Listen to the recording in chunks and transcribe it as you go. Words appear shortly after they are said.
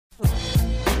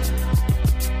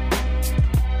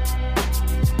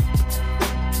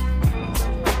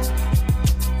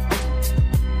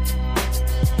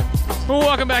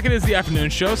Welcome back. It is the afternoon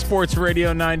show, Sports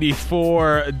Radio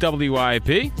 94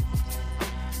 WIP.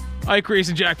 Ike Reese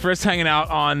and Jack Frist hanging out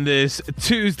on this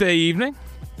Tuesday evening.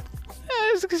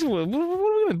 What are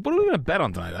we going to bet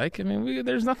on tonight, Ike? I mean,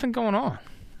 there's nothing going on.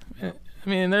 I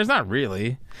mean, there's not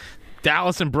really.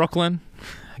 Dallas and Brooklyn.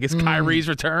 I guess Kyrie's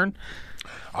return.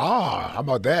 How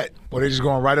about that? Well, they're just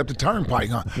going right up the turnpike,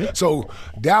 huh? Yeah. So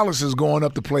Dallas is going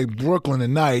up to play Brooklyn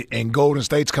tonight, and Golden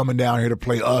State's coming down here to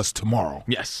play us tomorrow.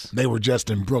 Yes. They were just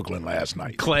in Brooklyn last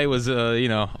night. Clay was,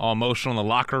 all emotional in the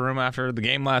locker room after the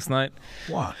game last night.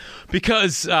 Why?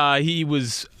 Because he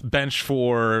was benched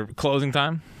for closing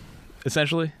time,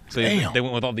 essentially. So they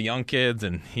went with all the young kids,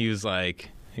 and he was like,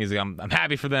 I'm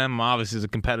happy for them. I'm obviously as a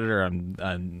competitor,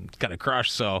 I'm kind of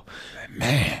crushed. So,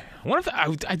 man,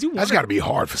 I do. That's got to be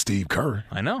hard for Steve Kerr.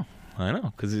 I know,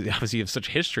 because obviously you have such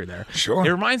history there. Sure.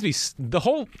 It reminds me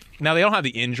now they don't have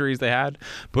the injuries they had,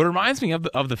 but it reminds me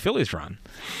of the Phillies run.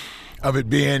 Of it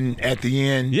being at the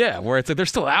end. Yeah, where it's like they're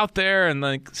still out there, and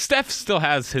like Steph still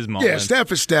has his moments. Yeah,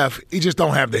 Steph is Steph. He just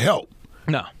don't have the help.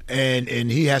 No. And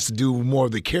he has to do more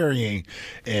of the carrying.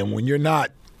 And when you're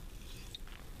not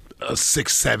a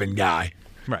 6'7" guy,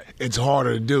 right, it's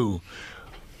harder to do.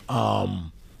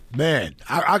 Man,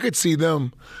 I could see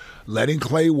them letting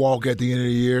Clay walk at the end of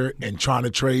the year and trying to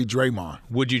trade Draymond.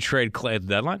 Would you trade Clay at the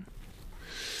deadline?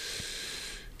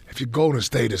 If you're Golden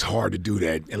State, it's hard to do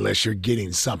that unless you're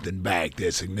getting something back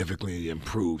that significantly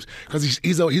improves. Because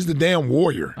he's the damn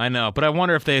warrior. I know, but I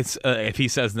wonder if he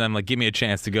says to them, like, give me a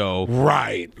chance to go.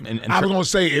 Right. I was going to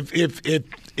say if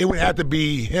it would have to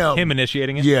be him. Him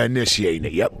initiating it? Yeah, initiating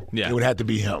it. Yep. Yeah. It would have to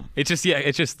be him. It's just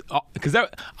because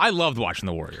I loved watching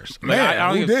the Warriors.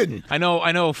 Man, who didn't? I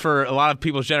know for a lot of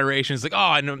people's generations, like,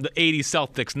 I know the 80s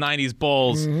Celtics, 90s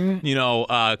Bulls,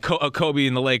 Kobe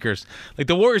and the Lakers. Like,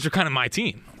 the Warriors are kind of my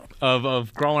team.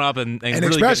 Of growing up and really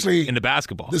especially into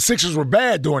basketball. The Sixers were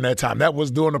bad during that time. That was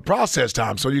during the process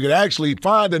time. So you could actually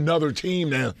find another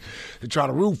team to try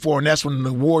to root for, and that's when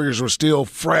the Warriors were still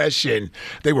fresh and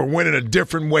they were winning a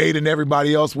different way than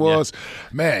everybody else was. Yeah.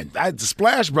 Man, the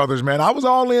Splash Brothers, man, I was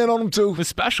all in on them too. It was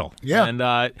special. Yeah.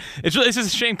 And it's just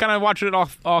a shame kind of watching it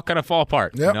all kind of fall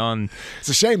apart. Yep. And it's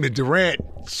a shame that Durant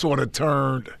sort of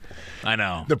turned – I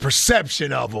know. The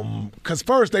perception of them. Because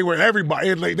first they were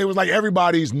everybody. They was like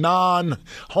everybody's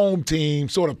non-home team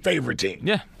sort of favorite team.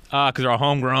 Yeah. Because they're all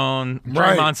homegrown.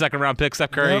 Right. Draymond, second-round pick.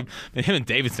 Steph Curry. Yep. And him and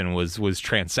Davidson was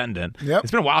transcendent. Yep.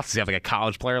 It's been a while since you have like a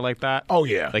college player like that. Oh,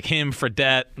 yeah. Like him,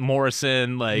 Fredette,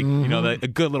 Morrison, like, a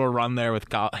good little run there with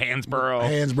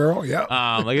Hansborough.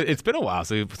 Yeah. It's been a while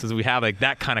since we have like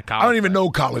that kind of college. I don't even know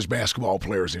college basketball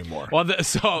players anymore. Well,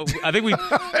 so I think we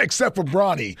except for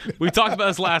Bronny. We talked about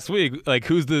this last week, like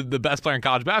who's the best player in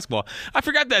college basketball. I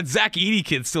forgot that Zach Edey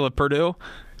kid's still at Purdue.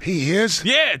 He is?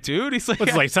 Yeah, dude. He's like,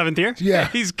 what's like 7th year? Yeah.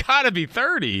 He's got to be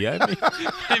 30. I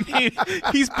mean,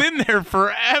 he's been there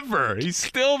forever. He's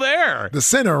still there. The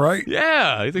center, right?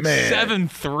 Yeah. He's like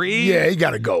 7'3". Yeah, he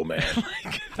got to go, man.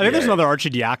 I think there's another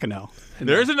Archidiakono.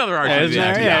 There's another Archidiakono.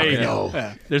 Yeah, you know.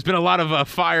 Yeah. There's been a lot of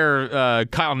fire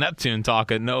Kyle Neptune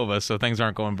talk at Nova, so things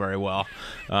aren't going very well.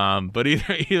 But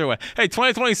either way, hey,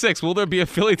 2026, will there be a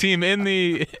Philly team in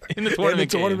the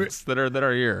tournament games that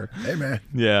are here? Hey, man.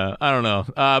 Yeah, I don't know.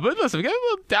 But listen, we got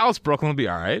Dallas, Brooklyn will be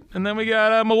all right, and then we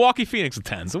got Milwaukee, Phoenix at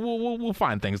 10. So we'll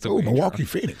find things to. Oh, Milwaukee,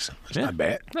 Phoenix. That's not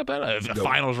bad. Not bad. A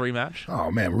finals rematch. Oh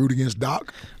man, root against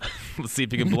Doc. Let's see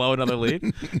if he can blow another lead.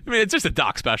 I mean, it's just a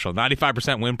Doc special.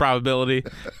 95% win probability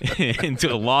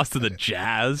into a loss to the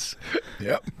Jazz.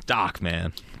 Yep. Doc,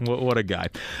 man. What a guy.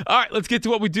 All right, let's get to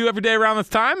what we do every day around this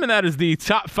time, and that is the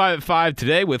Top 5 at 5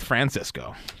 today with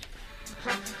Francisco.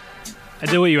 I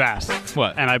did what you asked.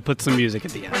 What? And I put some music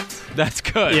at the end. That's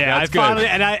good. Yeah, that's I finally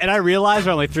and I realized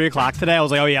around like 3 o'clock today. I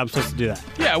was like, oh yeah, I'm supposed to do that.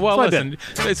 Yeah, well, so listen.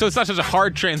 So it's not such a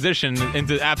hard transition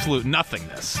into absolute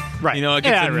nothingness. Right. You know, it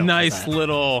gets a nice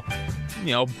little,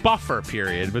 buffer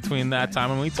period between that time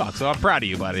when we talk. So I'm proud of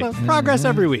you, buddy. So progress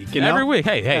every week. You know? Every week.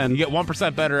 Hey, and you get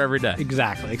 1% better every day.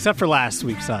 Exactly. Except for last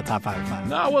week's Top 5 at 5.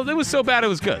 No, well, it was so bad it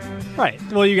was good. Right.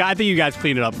 Well, I think you guys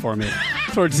cleaned it up for me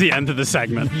towards the end of the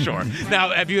segment. Sure.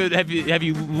 Now, have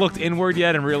you looked inward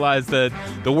yet and realized that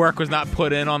the work was not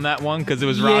put in on that one because it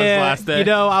was Ron's last day?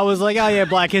 I was like, oh yeah,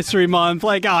 Black History Month.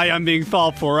 Like, oh yeah, I'm being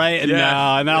thoughtful, right? And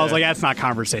and then I was like, that's not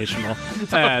conversational.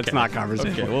 It's not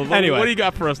conversational. Okay. Well, anyway, what do you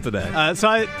got for us today?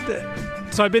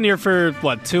 So I've been here for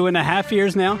 2.5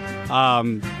 years now.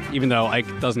 Even though Ike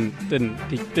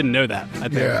didn't know that. I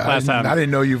think last time I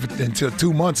didn't know you until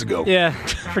 2 months ago. Yeah,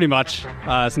 pretty much.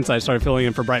 Since I started filling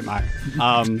in for Brightmeyer.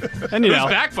 And he's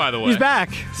back, by the way. He's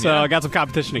back. So I got some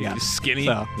competition again. He's skinny.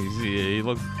 So. He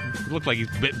looks looked like he's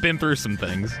been through some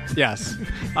things. Yes.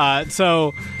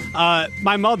 So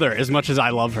my mother, as much as I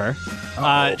love her,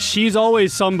 she's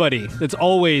always somebody that's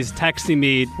always texting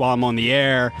me while I'm on the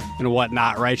air and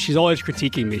whatnot, right? She's always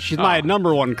critiquing me. She's my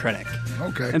number one critic.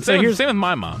 Okay. And so Same here's with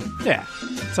my mom. Yeah.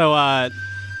 So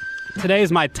today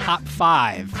is my top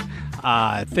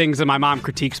 5 things that my mom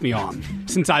critiques me on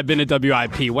since I've been at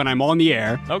WIP when I'm on the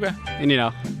air. Okay. And,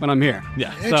 when I'm here.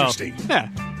 Yeah. Interesting.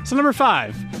 So number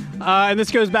 5. And this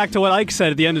goes back to what Ike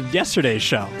said at the end of yesterday's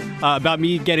show about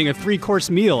me getting a 3-course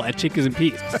meal at Chickies and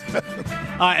Pete's.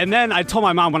 And then I told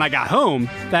my mom when I got home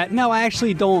that, no, I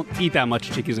actually don't eat that much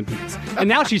at Chickies and Pete's. And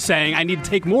now she's saying I need to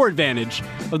take more advantage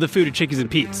of the food at Chickies and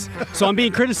Pete's. So I'm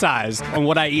being criticized on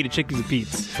what I eat at Chickies and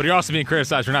Pete's. But you're also being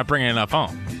criticized for not bringing enough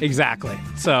home. Exactly.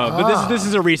 So, but this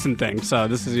is a recent thing. So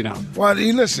this is, Well,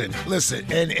 listen,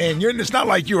 and it's not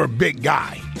like you're a big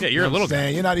guy. Yeah, you're a little guy.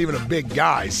 You're not even a big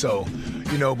guy, so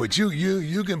but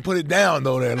you can put it down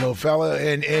though, there, little fella,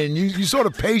 and you sort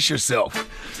of pace yourself.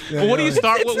 Well, what do you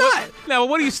start with? not.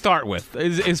 What do you start with?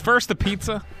 Is first the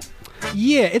pizza?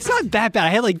 Yeah, it's not that bad. I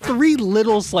had like 3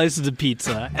 little slices of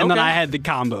pizza, and then Okay. I had the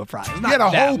combo fries. Not You had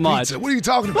a that whole much. pizza. What are you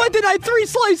talking about? What? Did I had 3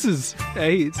 slices?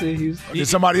 Yeah, Did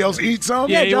somebody else eat some?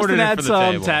 Yeah, you Justin ordered it had for the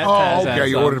some. table. Taz had Okay,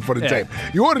 you some. ordered it for the Yeah. table.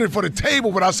 You ordered it for the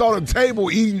table, but I saw the table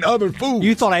eating other food.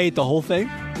 You thought I ate the whole thing?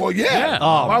 Well, yeah. Yeah.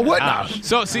 Oh, Why my wouldn't gosh. I?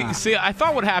 So see, I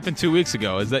thought what happened 2 weeks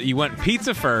ago is that you went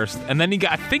pizza first, and then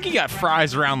I think he got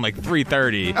fries around like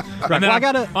 3:30. And then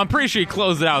Well, I'm pretty sure he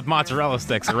closed it out with mozzarella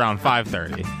sticks around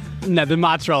 5:30. No, the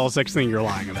mozzarella sticks thing you're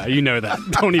lying about. You know that.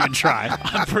 Don't even try.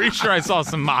 I'm pretty sure I saw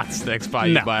some mozz sticks by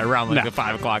you by around like the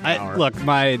 5 o'clock hour. Look,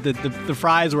 the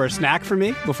fries were a snack for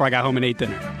me before I got home and ate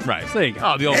dinner. Right. So there you go.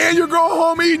 Oh, the old. And you're going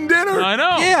home eating dinner? I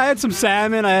know. Yeah, I had some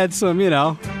salmon. I had some,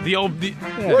 The old.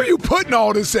 Where are you putting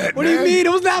all this at, What do you mean?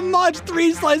 It was that much.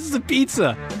 3 slices of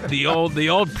pizza. The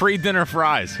old pre-dinner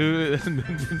fries.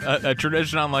 A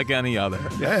tradition unlike any other.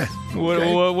 Yeah.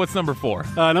 Okay. What's number 4?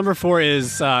 Number 4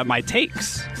 is my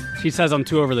takes. She says I'm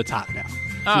too over the top now.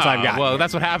 Since I've got well, here.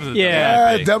 that's what happens. At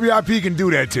Yeah. WIP. WIP can do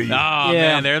that to you. Oh,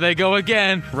 Yeah. man, there they go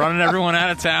again. Running everyone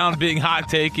out of town, being hot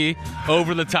takey,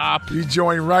 over the top. You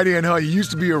join right in, huh? You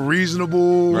used to be a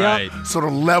reasonable, Right. sort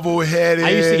of level-headed. I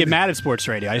used to get mad at sports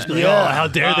radio. I used to be like, Yeah. oh, how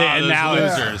dare they? And those now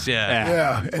it's losers, yeah.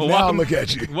 Yeah, and Well, now welcome- look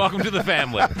at you. Welcome to the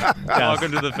family.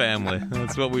 Welcome to the family.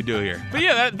 That's what we do here. But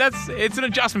yeah, it's an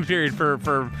adjustment period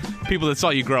for people that saw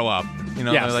you grow up.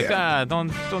 Yes. They're like,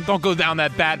 don't go down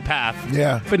that bad path.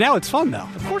 Yeah. But now it's fun, though.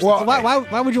 Of course. Well,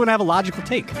 why would you want to have a logical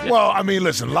take? Well, I mean,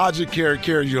 listen, logic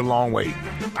carries you a long way.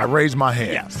 I raised my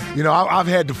hand. Yes. I've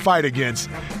had to fight against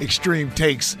extreme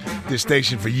takes this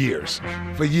station for years.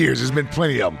 For years. There's been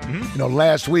plenty of them. Mm-hmm.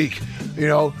 Last week,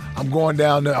 I'm going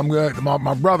down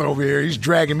my brother over here, he's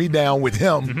dragging me down with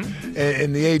him Mm-hmm.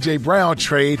 in the A.J. Brown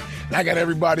trade. And I got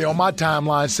everybody on my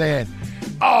timeline saying,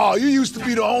 oh, you used to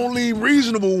be the only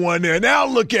reasonable one there. Now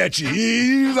look at you.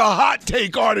 He's a hot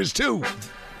take artist, too.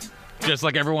 Just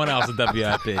like everyone else at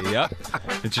WIP. Yep.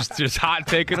 It's just hot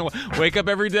taking away. Wake up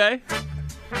every day.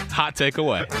 Hot take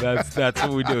away. That's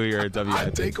what we do here at WIP.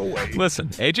 Hot take away. Listen,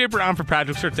 A.J. Brown for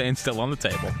Patrick Surtain still on the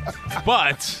table.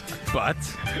 But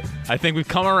I think we've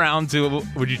come around to,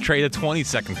 would you trade a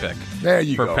 22nd pick There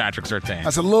you for go. Patrick Surtain?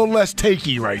 That's a little less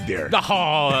takey right there.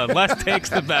 Oh, less takes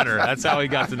the better. That's how he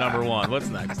got to number 1. What's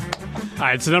next? All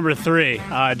right, so number 3.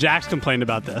 Jax complained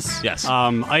about this. Yes.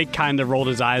 Ike kind of rolled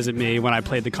his eyes at me when I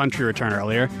played the country return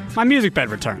earlier. My music bed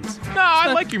returns. No,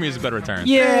 I like your music bed return.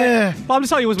 Yeah. Well, I'm just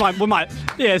telling you, with my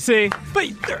yeah. See,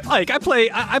 but like I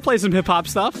play some hip hop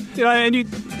stuff, and you.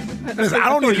 Listen, I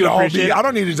don't need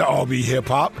it to all be hip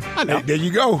hop. I know. There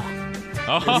you go.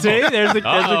 Oh. See, there's the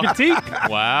critique.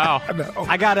 Wow.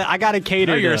 I gotta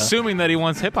cater. No, you're to, assuming that he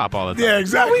wants hip hop all the time. Yeah,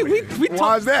 exactly. We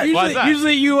Why is that? Usually, Why is that?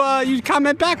 usually you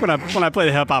comment back when I play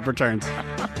the hip hop returns.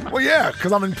 Well, yeah,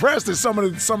 because I'm impressed at some of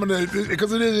the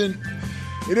because it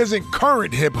isn't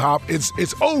current hip hop. It's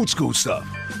old school stuff.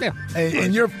 Yeah.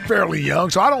 And you're fairly young,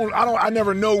 so I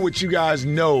never know what you guys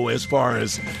know as far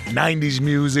as 90s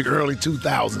music, early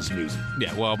 2000s music.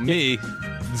 Yeah, well, me,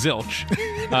 zilch.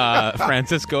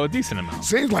 Francisco, a decent amount.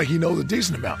 Seems like he knows a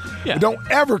decent amount. Yeah. But don't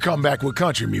ever come back with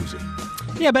country music.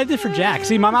 Yeah, but I did for Jack.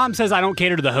 See, my mom says I don't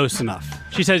cater to the hosts enough.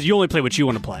 She says you only play what you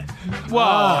want to play.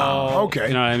 Whoa. Okay.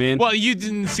 You know what I mean? Well, you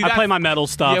didn't see that. I play my metal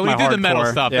stuff. Yeah, when my you do the metal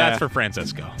hardcore. stuff, Yeah. that's for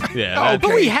Francisco. Yeah. Oh, that-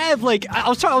 But we have I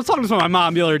was talking to my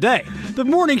mom the other day. The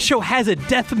morning show has a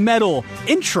death metal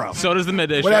intro. So does the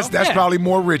midday Well, show. that's Yeah. probably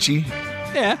more Richie.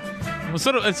 Yeah,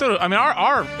 Well, I mean,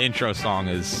 our intro song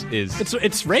is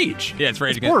it's Rage. Yeah, it's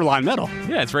Rage It's Against. borderline metal.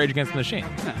 Yeah, it's Rage Against the Machine.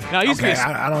 Now, it used Okay, to be.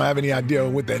 I don't have any idea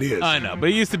what that is. I know, but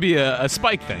it used to be a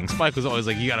Spike thing. Spike was always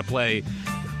like, you got to play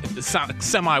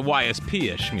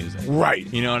semi-YSP-ish music.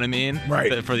 Right. You know what I mean?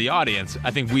 Right. For the audience,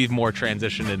 I think we've more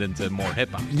transitioned it into more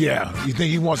hip-hop. Yeah. You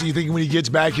think when he gets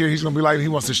back here, he's going to be like, he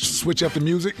wants to switch up the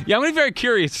music? Yeah, I'm very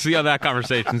curious to see how that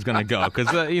conversation's going to go.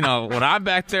 Because, when I'm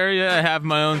back there, I have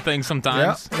my own things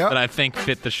sometimes that I think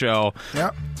fit the show.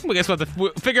 Yeah. I guess we'll have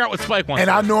to figure out what Spike wants. And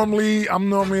I'm normally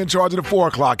in charge of the 4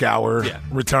 o'clock hour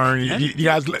return. You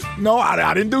guys, no,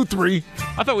 I didn't do 3.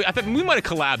 I thought we might have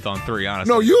collabed on 3,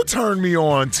 honestly. No, you turned me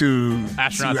on to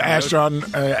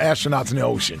Astronauts in the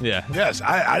Ocean. Yeah. Yes,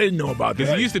 I didn't know about that.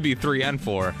 Because it used to be 3 and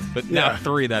 4, but now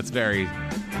 3, that's very...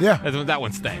 Yeah. That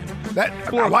one's staying.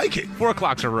 I like it. 4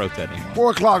 o'clocks are rotating.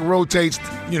 4 o'clock rotates,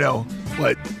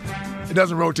 but it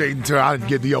doesn't rotate until I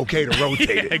get the okay to rotate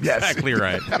it. Exactly Yes.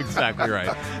 right. Exactly right.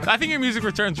 I think your music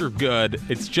returns are good.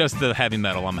 It's just the heavy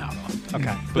metal I'm out on.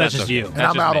 Okay. But that's just you. And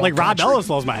I'm out on like Rob country. Ellis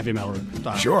loves my heavy metal.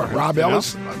 Sure. Rob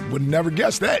Ellis would never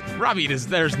guess that. Robbie,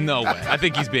 there's no way. I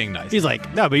think he's being nice. He's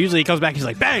like, no, but usually he comes back, he's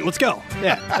like, bang, let's go.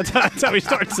 Yeah, that's how he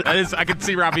starts. I could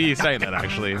see Robbie saying that,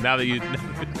 actually. Now that you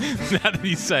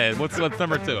say it. What's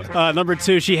number 2? Number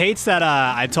 2, she hates that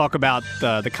I talk about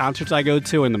the concerts I go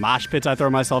to and the mosh pits I throw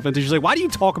myself into. She's like, why do you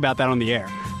talk about that on the air?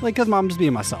 Like, because I'm just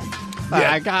being myself.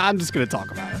 Yeah. I'm just going to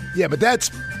talk about it. Yeah, but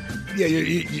that's...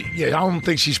 Yeah, I don't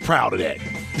think she's proud of that.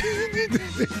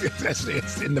 That's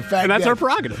in the fact And that's that, her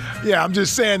prerogative. Yeah, I'm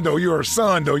just saying, though, you're her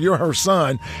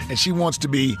son, and she wants to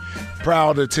be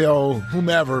proud to tell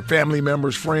whomever, family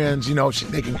members, friends,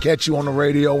 they can catch you on the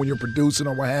radio when you're producing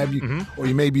or what have you, or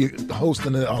you may be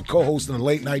co-hosting a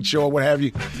late night show or what have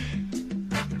you.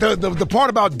 The part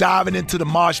about diving into the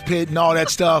mosh pit and all that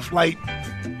stuff, like,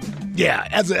 yeah,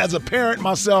 as a parent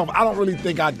myself, I don't really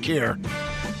think I'd care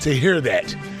to hear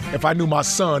that if I knew my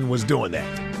son was doing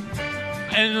that.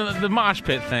 And the mosh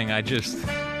pit thing, you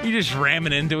just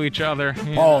ramming into each other.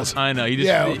 Pause. I know.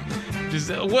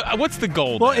 What's the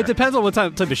goal? Well, there? it depends on what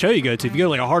type of show you go to. If you go to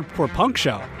like a hardcore punk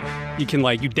show, you can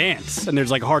you dance, and there's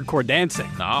like hardcore dancing.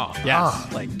 Oh.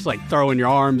 Yes. Like throwing your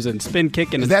arms and spin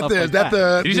kicking and Is that stuff the? like Is that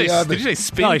the? Did you say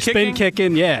spin no, kicking? spin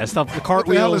kicking, yeah, stuff, the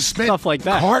cartwheels, stuff like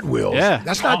that. Cartwheels? Yeah.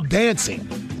 That's not dancing.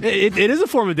 It is a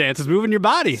form of dance. It's moving your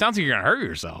body. Sounds like you're going to hurt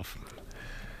yourself.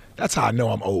 That's how I know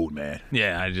I'm old, man.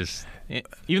 Yeah,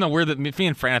 even though me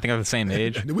and Fran, I think, are the same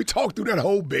age. Did we talk through that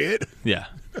whole bed? Yeah.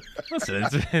 Listen,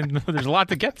 there's a lot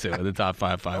to get to in the top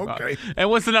 5. Okay. And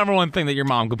what's the number one thing that your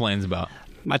mom complains about?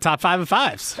 My top 5 of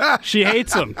 5s. She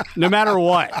hates them, no matter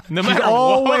what. No She's matter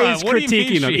always what. What do you mean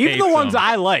critiquing them. she Even the hates ones them?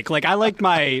 I like. Like I like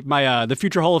my the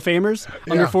Future Hall of Famers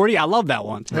under 40. I love that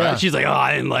one. Yeah. She's like, oh,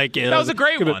 I didn't like it. That was a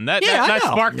great one. That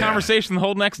sparked conversation the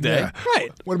whole next day. Yeah. Right.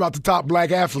 What about the top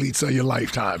black athletes of your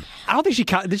lifetime? I don't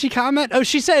think did she comment? Oh,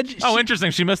 she said.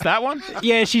 Interesting. She missed that one?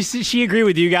 Yeah, she agreed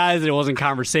with you guys that it wasn't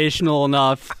conversational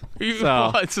enough.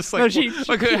 So. It's just like,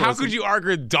 how could you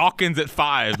argue Dawkins at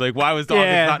 5? Like, why was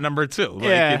Dawkins not number 2?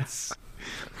 Like,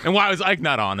 and why was Ike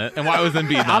not on it? And why was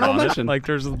Embiid not on it? Like,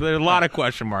 there's a lot of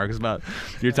question marks about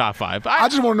your top 5. I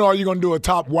just want to know, are you going to do a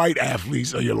top white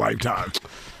athletes of your lifetime?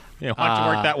 Yeah, why don't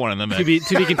you work that one in the mix?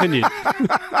 To be continued.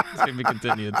 To be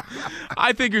continued.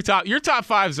 I think your top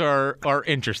 5s are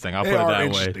interesting. I'll put it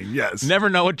that way. Yes. Never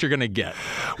know what you're going to get.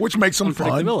 Which makes them fun.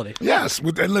 Unpredictability. Yes.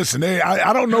 And listen,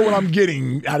 I don't know what I'm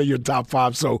getting out of your top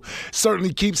 5, so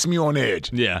certainly keeps me on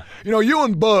edge. Yeah. You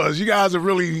and Buzz, you guys have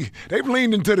they've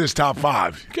leaned into this top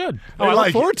 5. Good. I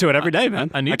look forward to it every day, man.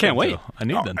 I can't wait. I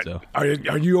need them to. Are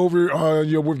you over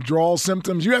your withdrawal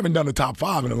symptoms? You haven't done the top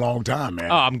 5 in a long time, man.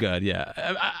 Oh, I'm good.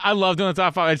 Yeah. I love doing the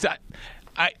top 5.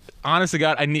 I honest to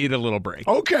God, I need a little break.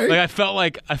 Okay. Like I felt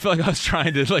like I was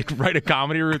trying to write a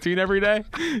comedy routine every day,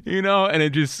 and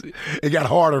it got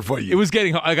harder for you. It was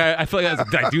getting I feel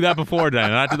like did I do that before? Did I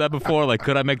not do that before? Like,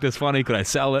 could I make this funny? Could I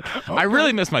sell it? Okay. I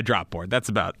really miss my drop board. That's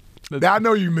about. I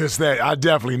know you missed that. I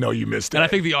definitely know you missed that. And I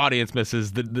think the audience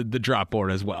misses the drop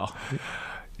board as well.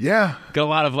 Yeah. Got a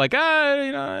lot of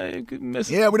I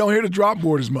miss. Yeah, we don't hear the drop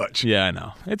board as much. Yeah, I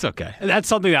know. It's okay. That's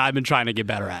something that I've been trying to get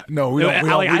better at. No, we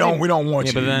don't want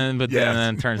you. But then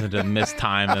it turns into missed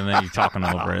time, and then you're talking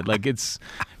over it. Like it's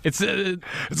an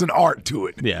art to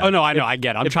it. Yeah. Oh no, I know. I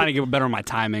get it. I'm trying to get better on my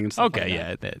timing and stuff. Okay,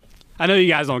 like that. yeah. I know you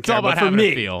guys don't care, all about but for having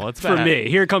me, a feel. It's for me,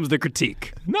 here comes the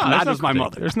critique. No, not just my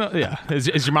mother. There's no. Yeah. Is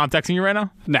your mom texting you right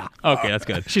now? No. Okay, that's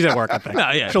good. She's at work, I think.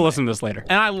 No, yeah. She'll listen to this later.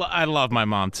 And I love my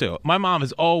mom too. My mom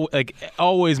is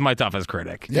always my toughest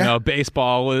critic. Yeah.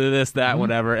 Baseball, this, that,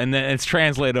 whatever, and then it's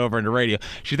translated over into radio.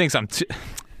 She thinks I'm too.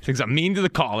 Thinks I'm mean to the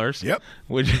callers. Yep.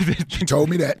 She told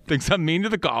me that. Thinks I'm mean to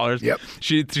the callers. Yep.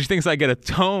 She thinks I get a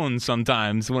tone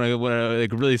sometimes when I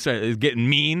like really start getting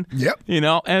mean. Yep. And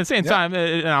at the same time,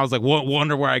 and I was like,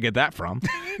 wonder where I get that from.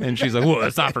 And she's like, well,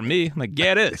 that's not from me. I'm like,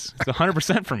 yeah, it is. It's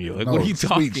 100% from you. Like, what are you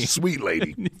talking? Sweet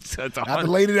lady. Not the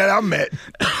lady that I met.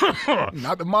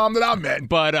 Not the mom that I met.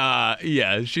 But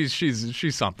yeah, she's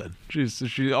something.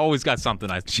 She always got something.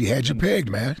 She had you pegged,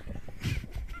 man.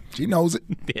 She knows it.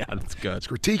 Yeah, that's good.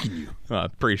 She's critiquing you.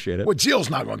 Appreciate it. Well, Jill's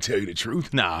not going to tell you the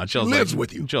truth. No, Jill lives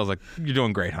with you. Jill's like, you're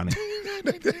doing great, honey.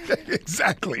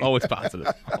 Exactly. Always positive.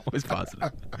 Always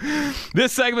positive.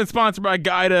 This segment sponsored by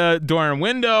Guida Door and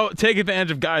Window. Take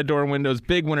advantage of Guida Door and Window's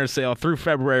big winter sale through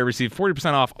February. Receive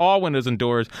 40% off all windows and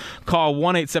doors. Call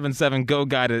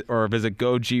 1-877-GO-GUIDA or visit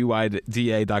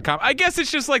GoGuida.com. I guess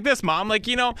it's just like this, Mom. Like,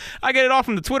 I get it all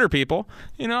from the Twitter people.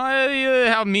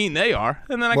 How mean they are.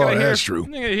 And then I got to hear. That's true.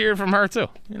 I got to hear from her, too.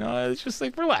 It's just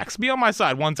like, relax. Be on my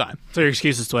side one time. So your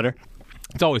excuse is Twitter?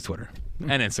 It's always Twitter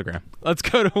and Instagram. Let's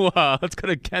go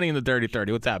to Kenny in the Dirty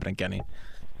 30. What's happening, Kenny?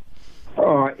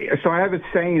 So I have a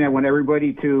saying I want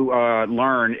everybody to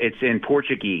learn. It's in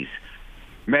Portuguese.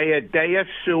 Me dê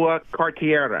sua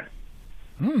carteira.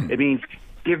 It means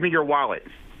give me your wallet.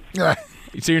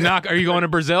 So are you going to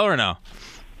Brazil or no?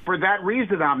 For that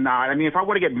reason, I'm not. I mean, if I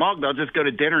want to get mugged, I'll just go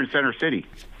to dinner in Center City.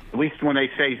 At least when they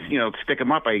say, stick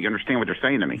them up, I understand what they're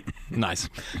saying to me. Nice.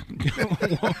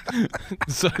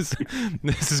 So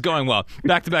this is going well.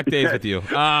 Back-to-back days with you.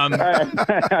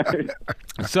 It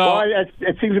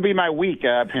seems to be my week,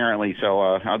 apparently, so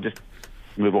I'll just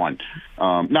move on.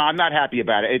 No, I'm not happy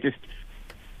about it.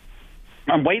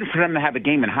 I'm waiting for them to have a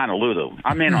game in Honolulu.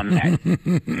 I'm in on that.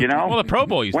 Well, the Pro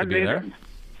Bowl used to be there.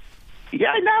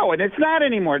 Yeah, I know, and it's not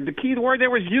anymore. The key word there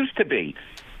was used to be.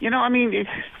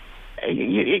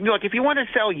 Look, if you want to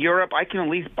sell Europe, I can at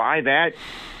least buy that.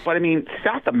 But,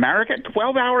 South America,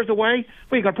 12 hours away?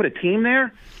 What, are you going to put a team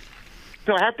there?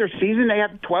 So after season, they have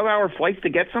 12-hour flights to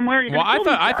get somewhere? Well,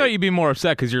 I thought you'd be more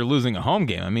upset because you're losing a home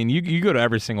game. You go to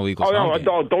every single Eagles home game.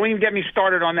 Oh, don't even get me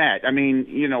started on that.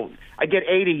 I get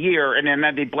 8 a year, and then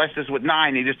they blessed us with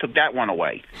 9. They just took that one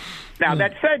away. Now,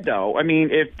 that said, though,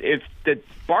 if the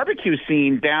barbecue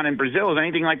scene down in Brazil is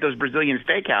anything like those Brazilian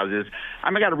steakhouses,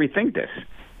 I got to rethink this.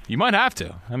 You might have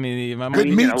to. Good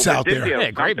meats out there.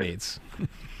 Yeah, great meats.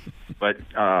 But,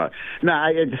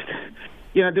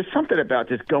 there's something about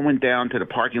just going down to the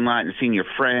parking lot and seeing your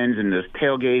friends and those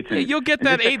tailgates. And, you'll get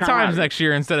that 8 times next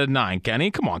year instead of 9, Kenny.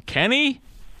 Come on, Kenny.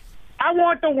 I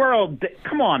want the world.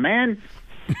 Come on, man.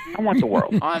 I want the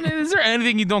world. Is there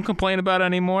anything you don't complain about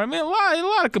anymore? A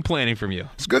lot of complaining from you.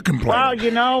 It's good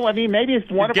complaining. Well, maybe it's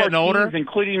one of our teams,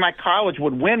 including my college,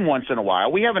 would win once in a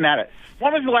while. We haven't had it.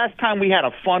 When was the last time we had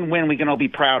a fun win we can all be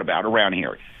proud about around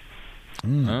here?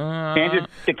 The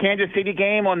Kansas City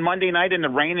game on Monday night in the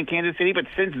rain in Kansas City, but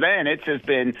since then it's just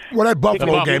been. Well, that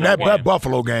Buffalo game, that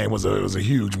Buffalo game was a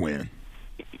huge win.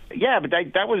 Yeah, but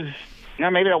that was.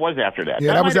 Maybe that was after that.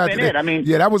 Yeah, that was after it.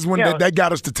 that was when that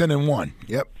got us to 10-1.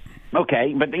 Yep.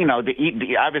 Okay, but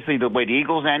obviously the way the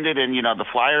Eagles ended, and the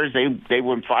Flyers they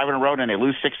won 5 in a row, and they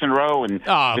lose 6 in a row, and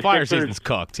Flyer season's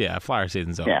cooked. Yeah, Flyer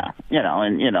season's over. Yeah,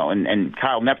 and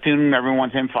Kyle Neptune, everyone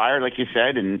wants him fired, like you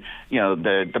said, and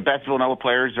the best Villanova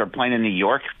players are playing in New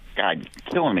York. God,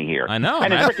 killing me here. I know.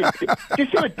 And did you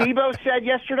see what Debo said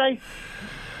yesterday?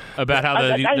 About how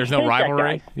there's no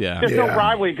rivalry? Yeah. There's no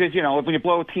rivalry because, when you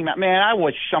blow a team out, man, I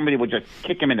wish somebody would just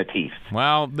kick him in the teeth.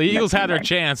 Well, the Eagles had their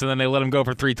chance, and then they let him go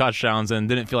for 3 touchdowns and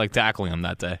didn't feel like tackling him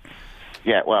that day.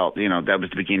 Yeah, well, that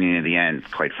was the beginning of the end,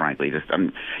 quite frankly.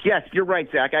 Yes, you're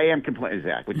right, Zach. I am complaining.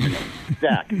 Zach, what's your name?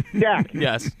 Zach.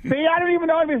 Yes. See, I don't even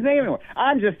know his name anymore.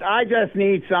 I just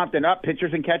need something up,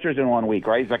 pitchers and catchers in 1 week,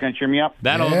 right? Is that going to cheer me up?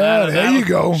 That'll you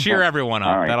go. Cheer everyone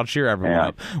up. Right. That'll cheer everyone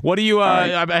up. What do you?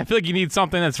 I feel like you need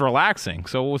something that's relaxing.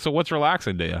 So what's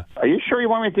relaxing to you? Are you sure you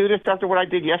want me to do this after what I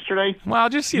did yesterday? Well,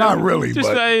 just not really. Just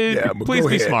but please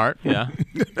be ahead. smart. Yeah.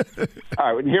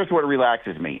 All right. Here's what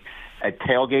relaxes me: a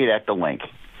tailgate at the link.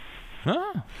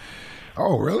 Huh.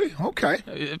 Oh, really? Okay.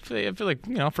 I feel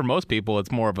like, for most people,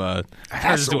 it's more of a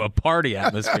turns to a party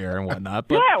atmosphere and whatnot.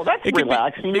 But well, that's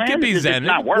relaxing, man. It can be zen. It's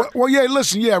not work. Well, yeah,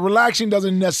 listen, relaxing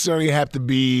doesn't necessarily have to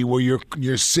be where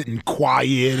you're sitting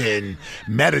quiet and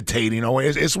meditating.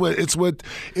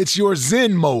 It's your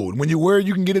zen mode. Where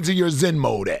you can get into your zen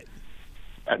mode at.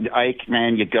 Ike,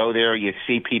 man, you go there, you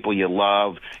see people you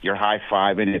love, you're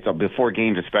high-fiving. It's before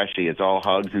games especially, it's all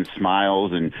hugs and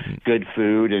smiles and good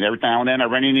food. And every now and then I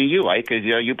run into you, Ike, because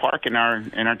you park in our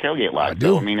tailgate lot. I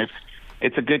do. So,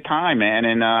 it's a good time, man.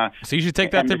 And so you should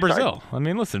take that to Brazil.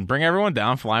 Listen, bring everyone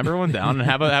down, fly everyone down, and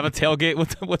have a tailgate.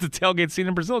 What's the tailgate scene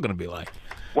in Brazil going to be like?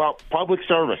 Well, public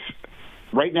service.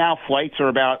 Right now, flights are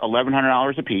about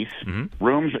 $1,100 a piece. Mm-hmm.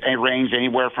 Rooms range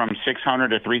anywhere from $600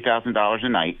 to $3,000 a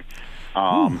night.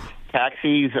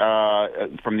 Taxis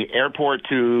from the airport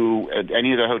to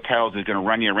any of the hotels is going to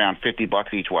run you around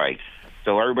 $50 each way.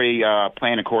 So everybody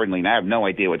plan accordingly. And I have no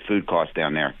idea what food costs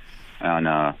down there.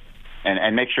 And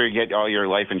make sure you get all your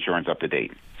life insurance up to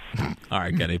date. All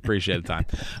right, Kenny. Appreciate the time.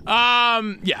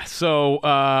 So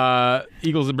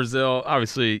Eagles in Brazil,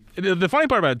 obviously. The funny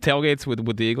part about tailgates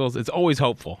with the Eagles, it's always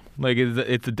hopeful. Like,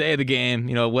 it's the day of the game.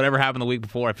 You know, whatever happened the week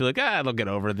before, I feel like, they'll get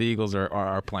over it. The Eagles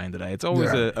are playing today. It's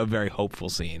always a very hopeful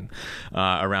scene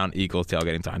around Eagles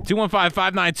tailgating time.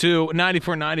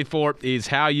 215-592-9494 is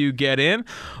how you get in.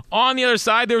 On the other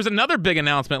side, there was another big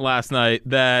announcement last night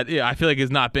that I feel like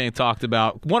is not being talked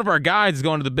about. One of our guys is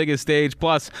going to the biggest stage,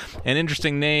 plus an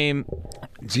interesting name.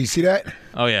 Did you see that?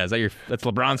 Oh, yeah. That's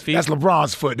LeBron's feet? That's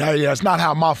LeBron's foot. That's not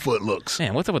how my foot looks.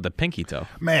 Man, what's up with the pinky toe?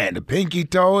 Man, the pinky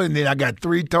toe, and then I got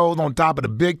 3 toes on top of the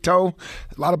big toe.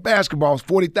 A lot of basketballs,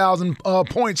 40,000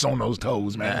 points on those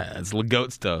toes, man. Yeah, it's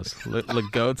LeGoat's toes.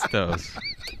 LeGoat's toes.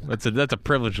 That's a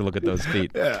privilege to look at those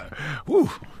feet. Yeah. Woo.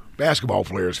 Basketball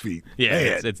players' feet.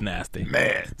 Yeah, it's nasty.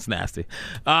 Man. It's nasty.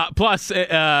 Plus,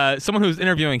 someone who's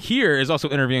interviewing here is also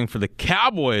interviewing for the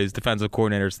Cowboys defensive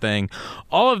coordinators thing.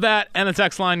 All of that and the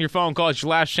text line, your phone call. It's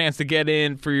your last chance to get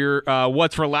in for your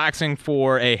What's Relaxing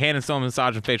for a Hand and Stone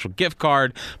Massage and Facial gift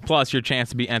card, plus your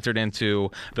chance to be entered into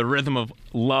the Rhythm of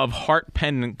Love heart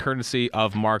pendant courtesy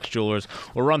of Mark's Jewelers.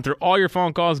 We'll run through all your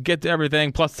phone calls, get to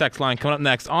everything, plus text line coming up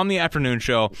next on the afternoon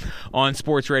show on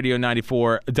Sports Radio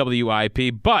 94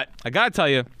 WIP. But I got to tell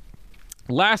you,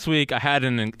 last week I had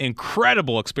an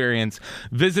incredible experience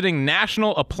visiting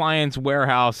National Appliance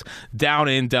Warehouse down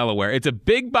in Delaware. It's a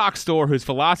big box store whose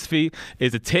philosophy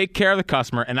is to take care of the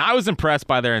customer, and I was impressed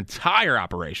by their entire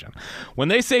operation. When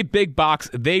they say big box,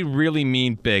 they really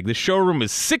mean big. The showroom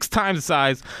is 6 times the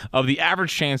size of the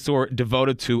average chain store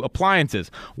devoted to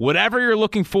appliances. Whatever you're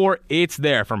looking for, it's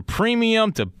there. From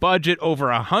premium to budget, over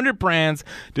 100 brands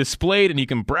displayed, and you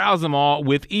can browse them all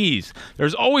with ease.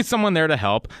 There's always someone there to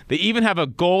help. They even have a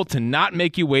goal to not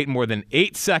make you wait more than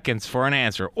 8 seconds for an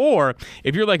answer. Or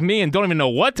if you're like me and don't even know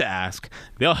what to ask,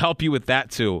 they'll help you with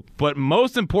that too. But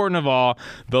most important of all,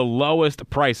 the lowest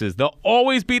prices. They'll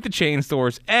always beat the chain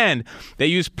stores, and they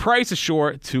use Price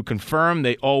Assure to confirm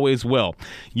they always will.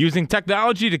 Using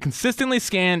technology to consistently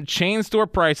scan chain store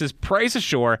prices, Price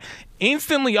Assure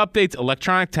instantly updates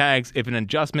electronic tags if an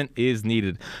adjustment is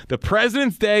needed. The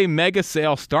President's Day mega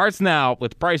sale starts now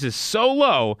with prices so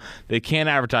low they can't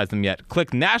advertise them yet. Click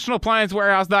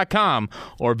nationalappliancewarehouse.com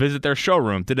or visit their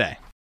showroom today.